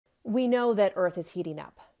We know that Earth is heating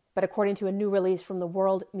up, but according to a new release from the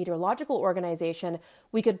World Meteorological Organization,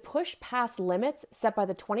 we could push past limits set by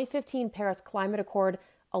the 2015 Paris Climate Accord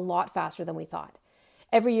a lot faster than we thought.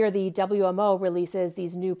 Every year, the WMO releases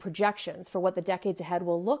these new projections for what the decades ahead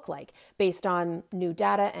will look like based on new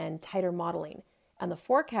data and tighter modeling. And the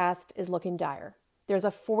forecast is looking dire. There's a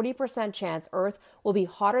 40% chance Earth will be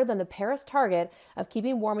hotter than the Paris target of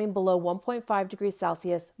keeping warming below 1.5 degrees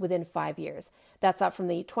Celsius within 5 years. That's up from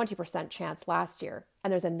the 20% chance last year.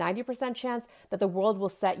 And there's a 90% chance that the world will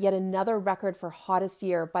set yet another record for hottest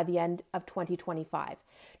year by the end of 2025.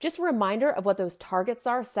 Just a reminder of what those targets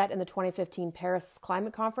are set in the 2015 Paris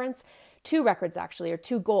Climate Conference. Two records, actually, or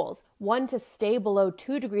two goals. One, to stay below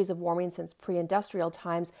 2 degrees of warming since pre-industrial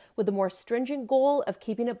times, with the more stringent goal of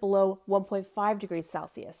keeping it below 1.5 degrees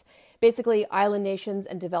Celsius. Basically, island nations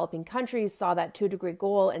and developing countries saw that 2-degree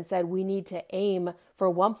goal and said, we need to aim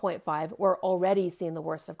for 1.5. We're already seeing the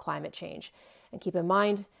worst of climate change. And keep in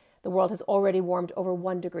mind, the world has already warmed over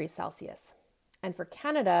 1 degree Celsius. And for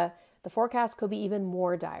Canada, the forecast could be even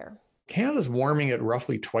more dire. Canada's warming at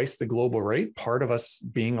roughly twice the global rate, part of us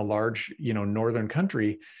being a large, northern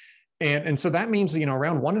country. And so that means,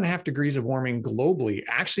 around 1.5 degrees of warming globally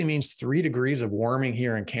actually means 3 degrees of warming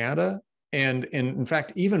here in Canada. And in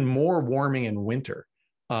fact, even more warming in winter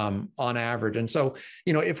on average. And so,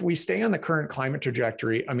 if we stay on the current climate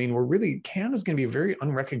trajectory, Canada's going to be a very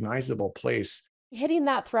unrecognizable place. Hitting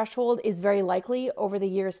that threshold is very likely over the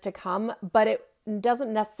years to come, but it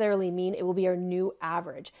doesn't necessarily mean it will be our new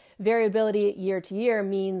average. Variability year to year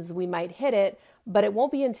means we might hit it, but it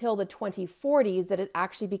won't be until the 2040s that it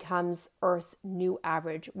actually becomes Earth's new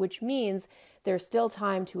average, which means there's still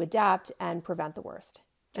time to adapt and prevent the worst.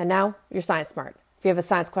 And now, you're Science Smart. If you have a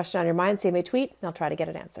science question on your mind, send me a tweet and I'll try to get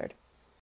it answered.